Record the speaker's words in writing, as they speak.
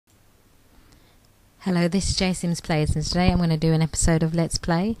Hello, this is J Sims Plays, and today I'm going to do an episode of Let's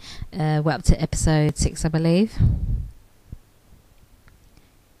Play. We're up to episode 6, I believe.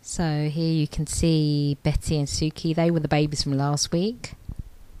 So here you can see Betty and Suki. They were the babies from last week.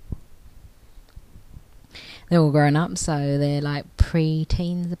 They're all grown up, so they're like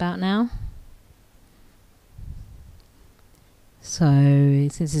pre-teens about now. So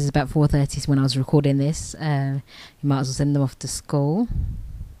since this is about 4:30 when I was recording this, you might as well send them off to school.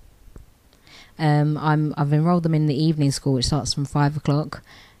 I've enrolled them in the evening school, which starts from 5 o'clock,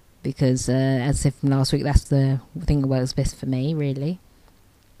 because as I said from last week, that's the thing that works best for me, really.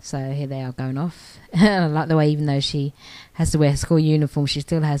 So here they are going off. I like the way, even though she has to wear her school uniform, she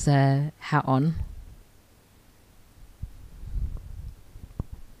still has her hat on.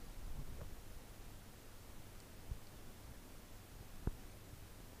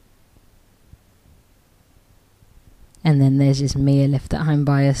 And then there's just Mia left at home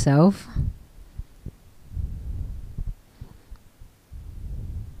by herself.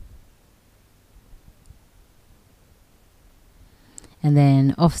 And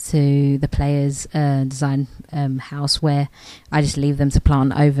then off to the players' design house, where I just leave them to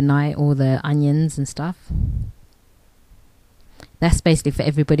plant overnight all the onions and stuff. That's basically for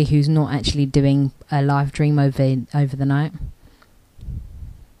everybody who's not actually doing a live dream over the night.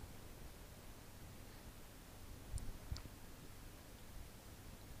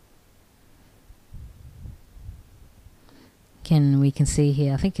 We can see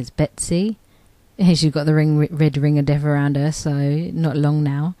here, I think it's Betsy. She's got the red ring of death around her, so not long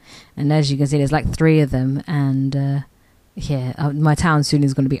now. And as you can see, there's like 3 of them. And my town soon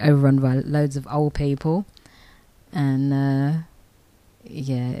is going to be overrun by loads of old people. And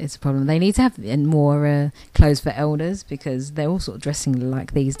it's a problem. They need to have more clothes for elders, because they're all sort of dressing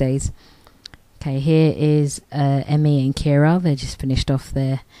like these days. Okay, here is Emmy and Kira. They just finished off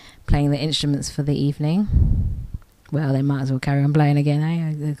their playing the instruments for the evening. Well, they might as well carry on playing again,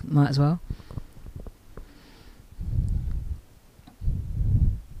 eh? They might as well.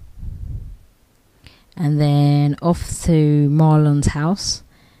 And then off to Marlon's house.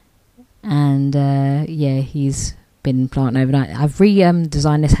 And he's been planting overnight. I've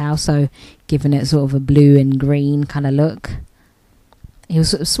redesigned this house, so given it sort of a blue and green kind of look. He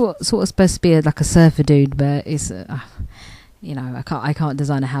was sort of supposed to be like a surfer dude, but it's I can't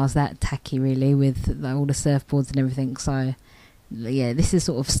design a house that tacky, really, with all the surfboards and everything. So yeah, this is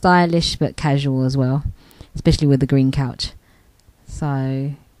sort of stylish but casual as well, especially with the green couch.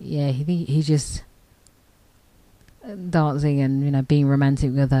 So yeah, he's just dancing and being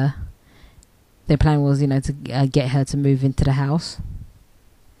romantic with her. Their plan was to get her to move into the house,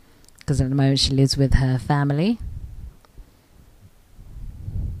 because at the moment she lives with her family.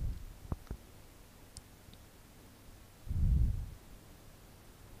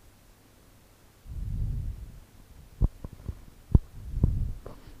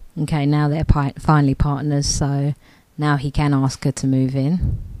 Okay, now they're finally partners, so now he can ask her to move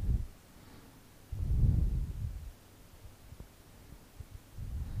in.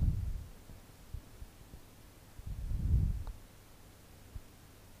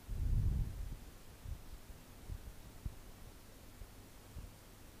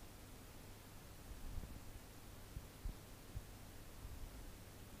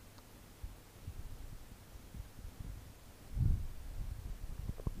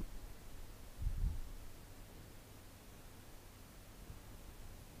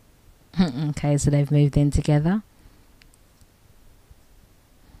 Okay, so they've moved in together.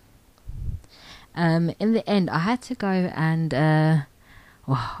 In the end, I had to go and, as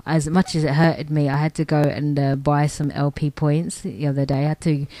much as it hurted me, I had to go and buy some LP points the other day. I had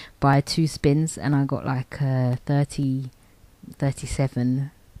to buy 2 spins, and I got like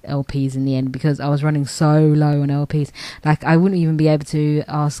 37 LPs in the end, because I was running so low on LPs. Like, I wouldn't even be able to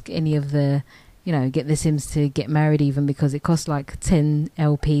ask any of the get the Sims to get married, even, because it cost like 10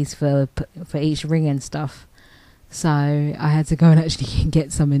 LPs for each ring and stuff. So I had to go and actually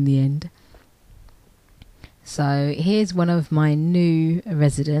get some in the end. So here's one of my new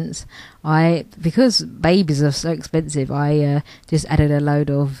residents. Because babies are so expensive, I just added a load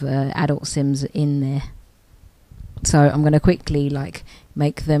of adult Sims in there. So I'm going to quickly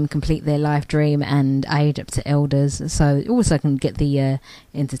make them complete their life dream and age up to elders. So also I can get the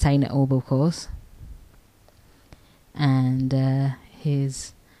entertainer orb, of course. And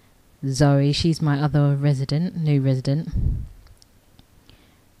here's Zoe. She's my other new resident.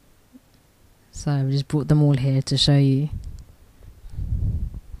 So I've just brought them all here to show you.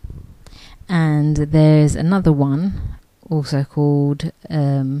 And there's another one also called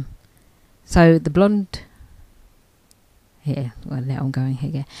so the blonde Here, well, now I'm going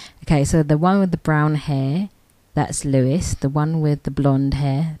here. Okay, so the one with the brown hair, that's Lewis. The one with the blonde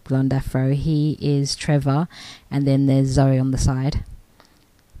hair, blonde afro, he is Trevor. And then there's Zoe on the side.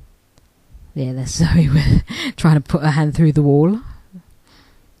 Yeah, there's Zoe with trying to put her hand through the wall.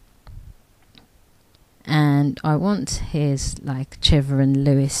 And I want his, like, Trevor and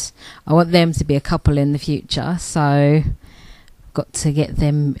Lewis, I want them to be a couple in the future. So got to get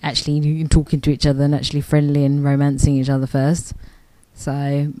them actually talking to each other and actually friendly and romancing each other first.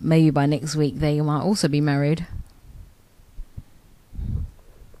 So maybe by next week they might also be married.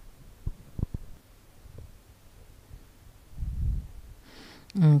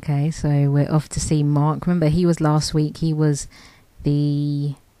 Okay, so we're off to see Mark. Remember, he was last week. He was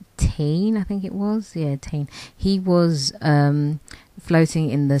the teen, I think it was. Yeah, teen. He was floating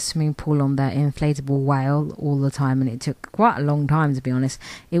in the swimming pool on that inflatable whale all the time, and it took quite a long time, to be honest.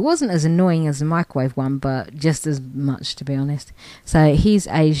 It wasn't as annoying as the microwave one, but just as much, to be honest. So he's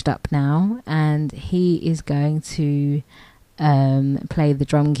aged up now, and he is going to play the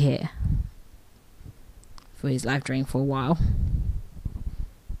drum kit for his live dream for a while.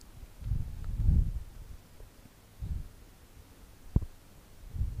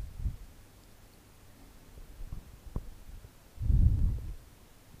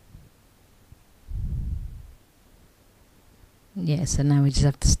 Yeah, so now we just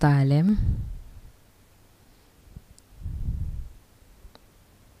have to style him.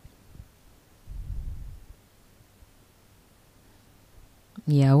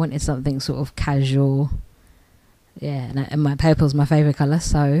 Yeah, I wanted something sort of casual. Yeah, and my purple's my favourite colour,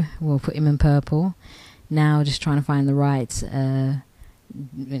 so we'll put him in purple. Now just trying to find the right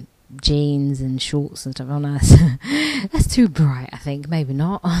jeans and shorts and stuff. Oh no, that's too bright, I think. Maybe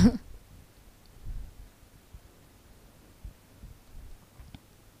not.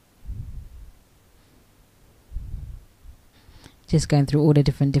 Just going through all the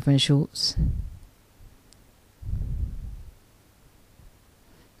different shorts.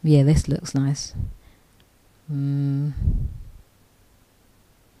 Yeah, this looks nice. I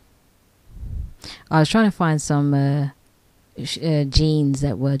was trying to find some jeans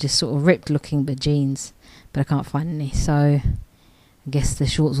that were just sort of ripped looking, but jeans, but I can't find any, so I guess the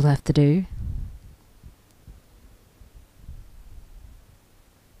shorts will have to do.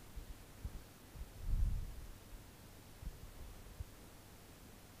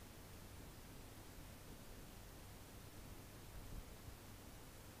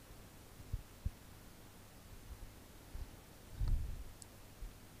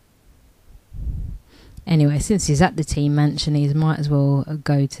 Anyway, since he's at the team mansion, he might as well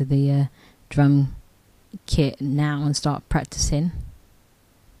go to the drum kit now and start practicing.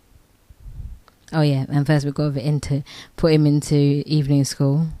 Oh yeah, and first we've got to put him into evening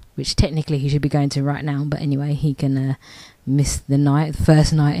school, which technically he should be going to right now, but anyway, he can miss the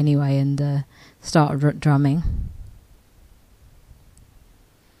first night anyway, and start drumming.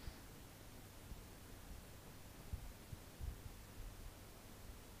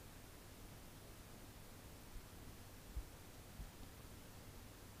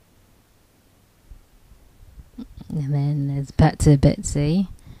 And then there's back to Betsy.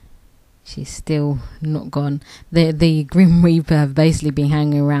 She's still not gone. The Grim Reaper have basically been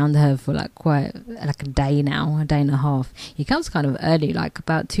hanging around her for quite a day now, a day and a half. He comes kind of early, like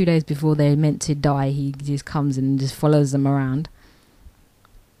about 2 days before they're meant to die. He just comes and just follows them around.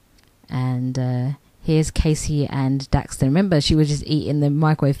 And here's Casey and Daxton. Remember, she was just eating the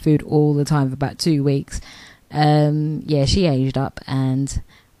microwave food all the time for about 2 weeks. Yeah, she aged up, and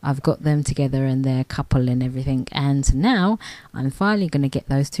I've got them together and they're a couple and everything. And now I'm finally going to get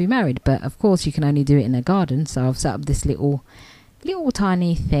those two married. But of course you can only do it in a garden. So I've set up this little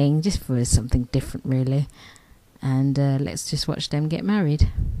tiny thing just for something different, really. And let's just watch them get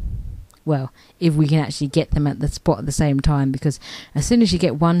married. Well, if we can actually get them at the spot at the same time. Because as soon as you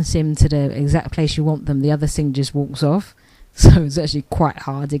get one sim to the exact place you want them, the other sim just walks off. So it's actually quite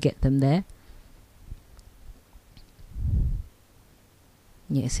hard to get them there.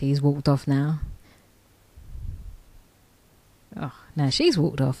 Yes, he's walked off now. Oh, now she's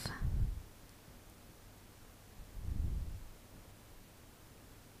walked off.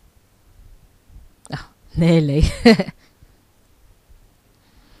 Oh, nearly.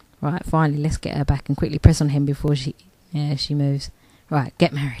 Right, finally, let's get her back and quickly press on him before she moves. Right,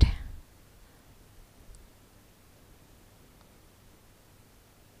 get married.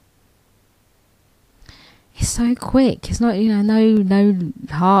 It's so quick. It's not, no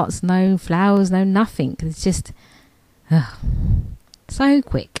hearts, no flowers, no nothing. It's just so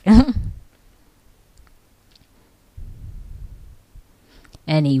quick.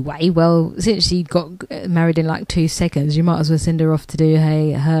 Anyway, well, since she got married in like 2 seconds, you might as well send her off to do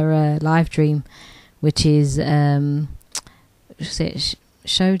her live dream, which is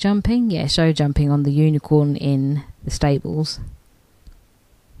show jumping? Yeah, show jumping on the unicorn in the stables.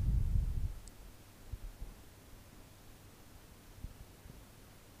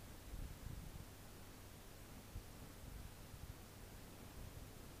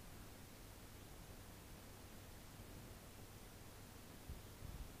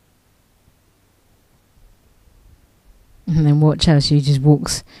 And then watch how she just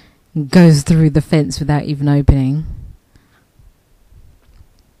goes through the fence without even opening.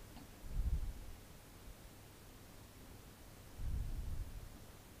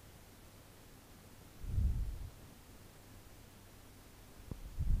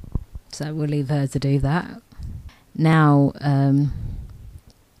 So we'll leave her to do that. Now,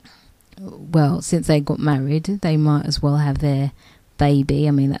 well, since they got married, they might as well have their baby.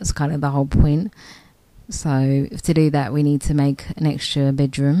 I mean, that's kind of the whole point. So to do that, we need to make an extra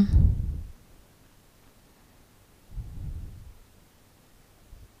bedroom.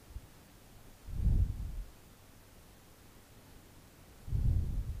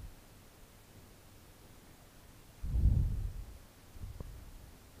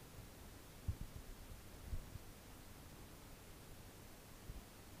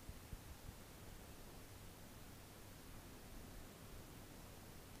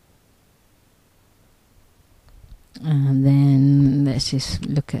 And then let's just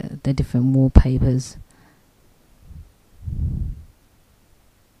look at the different wallpapers.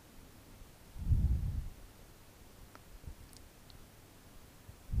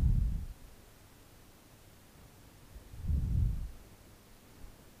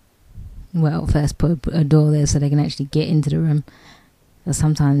 Well, first put a door there so they can actually get into the room. But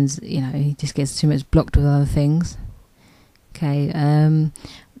sometimes, it just gets too much blocked with other things. Okay,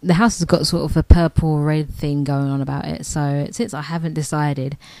 the house has got sort of a purple red thing going on about it, so since I haven't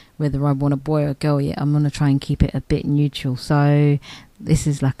decided whether I want a boy or a girl yet, I'm going to try and keep it a bit neutral. So this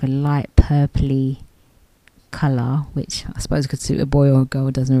is like a light purpley colour, which I suppose could suit a boy or a girl,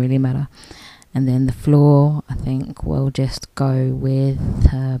 it doesn't really matter. And then the floor, I think we'll just go with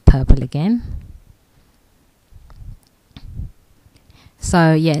purple again.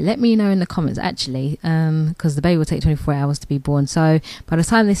 So yeah, let me know in the comments actually, because the baby will take 24 hours to be born. So by the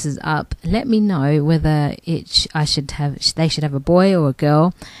time this is up, let me know whether they should have a boy or a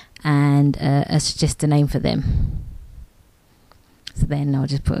girl, and suggest a name for them. So then I'll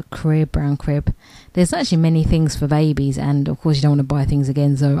just put a crib, brown crib. There's actually many things for babies, and of course you don't want to buy things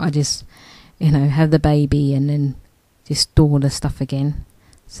again. So I just, have the baby and then just store the stuff again.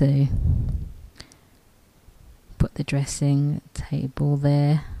 So put the dressing table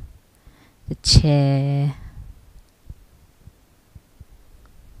there, the chair,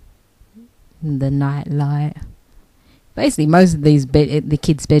 the night light. Basically, most of these the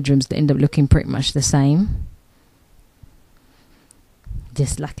kids' bedrooms end up looking pretty much the same.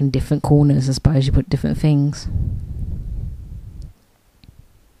 Just like in different corners, I suppose you put different things.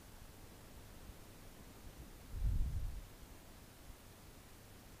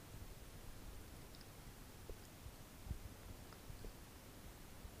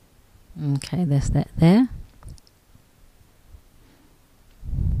 Okay, there's that there.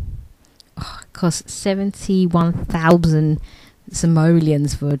 Oh, it costs 71,000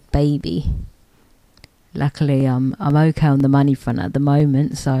 simoleons for a baby. Luckily, I'm okay on the money front at the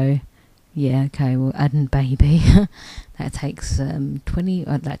moment, so yeah, okay, we'll add in baby. That takes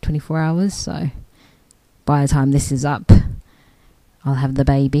 24 hours, so by the time this is up, I'll have the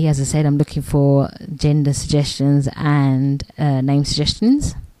baby. As I said, I'm looking for gender suggestions and name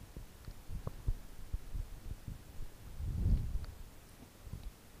suggestions.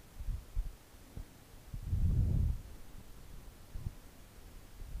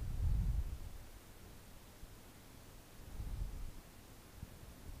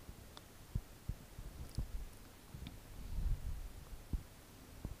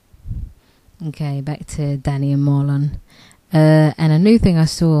 Okay, back to Danny and Marlon. And a new thing I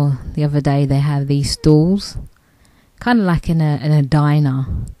saw the other day, they have these stools, kind of like in a diner.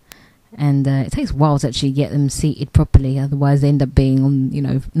 And it takes a while to actually get them seated properly, otherwise they end up being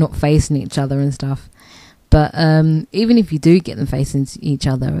on, not facing each other and stuff. But even if you do get them facing each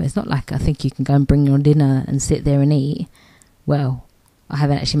other, it's not like I think you can go and bring your dinner and sit there and eat. Well, I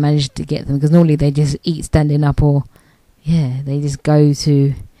haven't actually managed to get them, because normally they just eat standing up, or they just go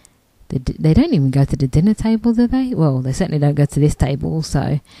to... They don't even go to the dinner table, do they? Well, they certainly don't go to this table,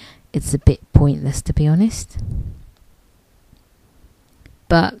 so it's a bit pointless, to be honest.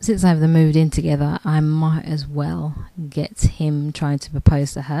 But since I've moved in together, I might as well get him trying to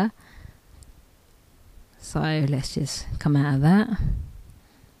propose to her. So let's just come out of that.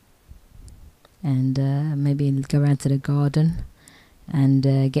 And maybe go around to the garden and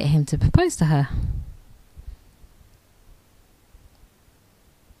get him to propose to her.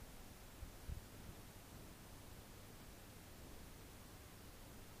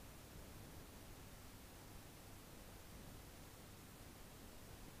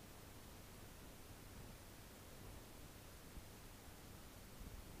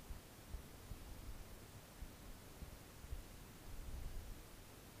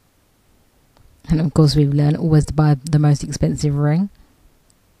 And of course we've learned always to buy the most expensive ring.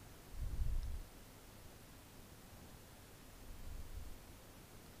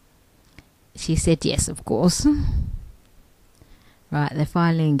 She said yes, of course. Right, they're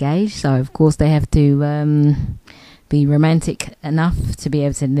finally engaged, so of course they have to be romantic enough to be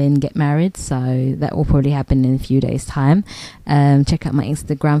able to then get married. So that will probably happen in a few days' time. Check out my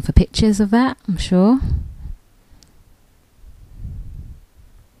Instagram for pictures of that, I'm sure.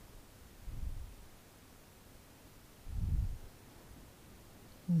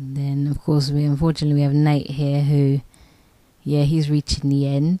 Then of course unfortunately we have Nate here who, yeah, he's reaching the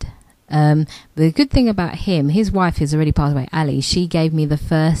end. The good thing about him, his wife has already passed away, Ali. She gave me the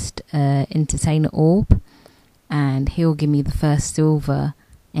first entertainer orb, and he'll give me the first silver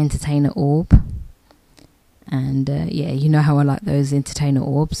entertainer orb. And yeah, you know how I like those entertainer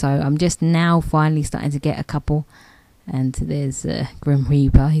orbs. So I'm just now finally starting to get a couple. And there's Grim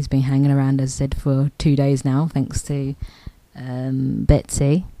Reaper. He's been hanging around, as I said, for 2 days now, thanks to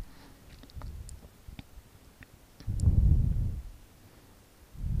Betsy.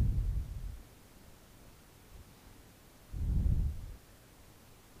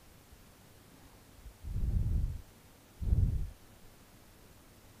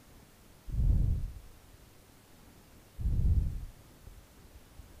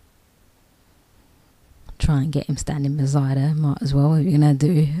 Try and get him standing beside her, might as well. If you're gonna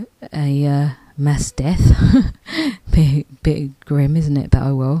do a mass death. bit grim, isn't it? But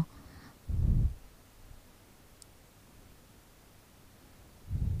oh well.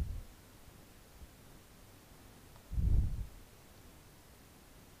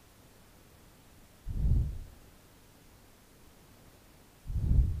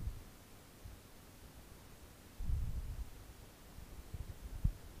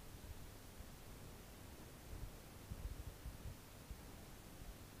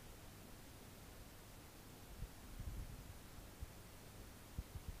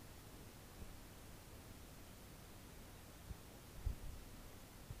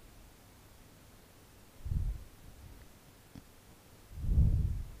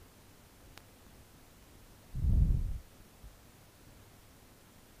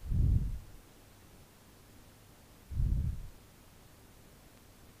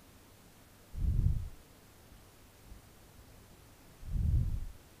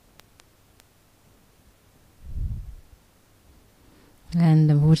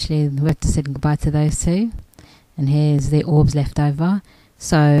 And unfortunately we have to say goodbye to those two. And here's the orbs left over.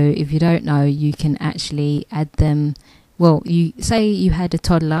 So if you don't know, you can actually add them. Well, you say you had a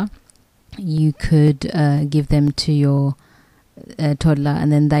toddler, you could give them to your toddler, and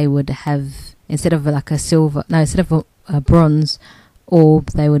then they would have, instead of like instead of a bronze orb,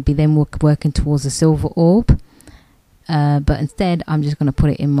 they would be then working towards a silver orb. But instead I'm just going to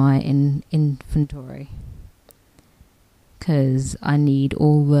put it in my inventory, because I need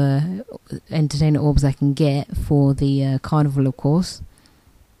all the entertainer orbs I can get for the carnival, of course,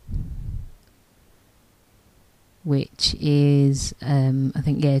 which is I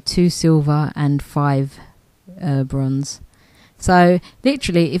think, yeah, 2 silver and 5 bronze. So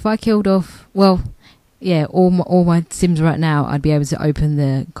literally, if I killed off, well, yeah, all my Sims right now, I'd be able to open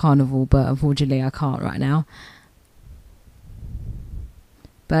the carnival, but unfortunately I can't right now.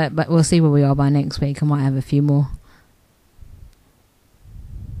 But we'll see where we are by next week. I might have a few more.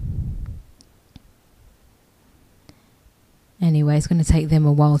 Anyway, it's going to take them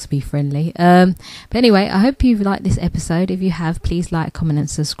a while to be friendly. But anyway, I hope you've liked this episode. If you have, please like, comment and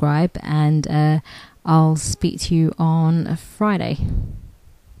subscribe. And I'll speak to you on Friday.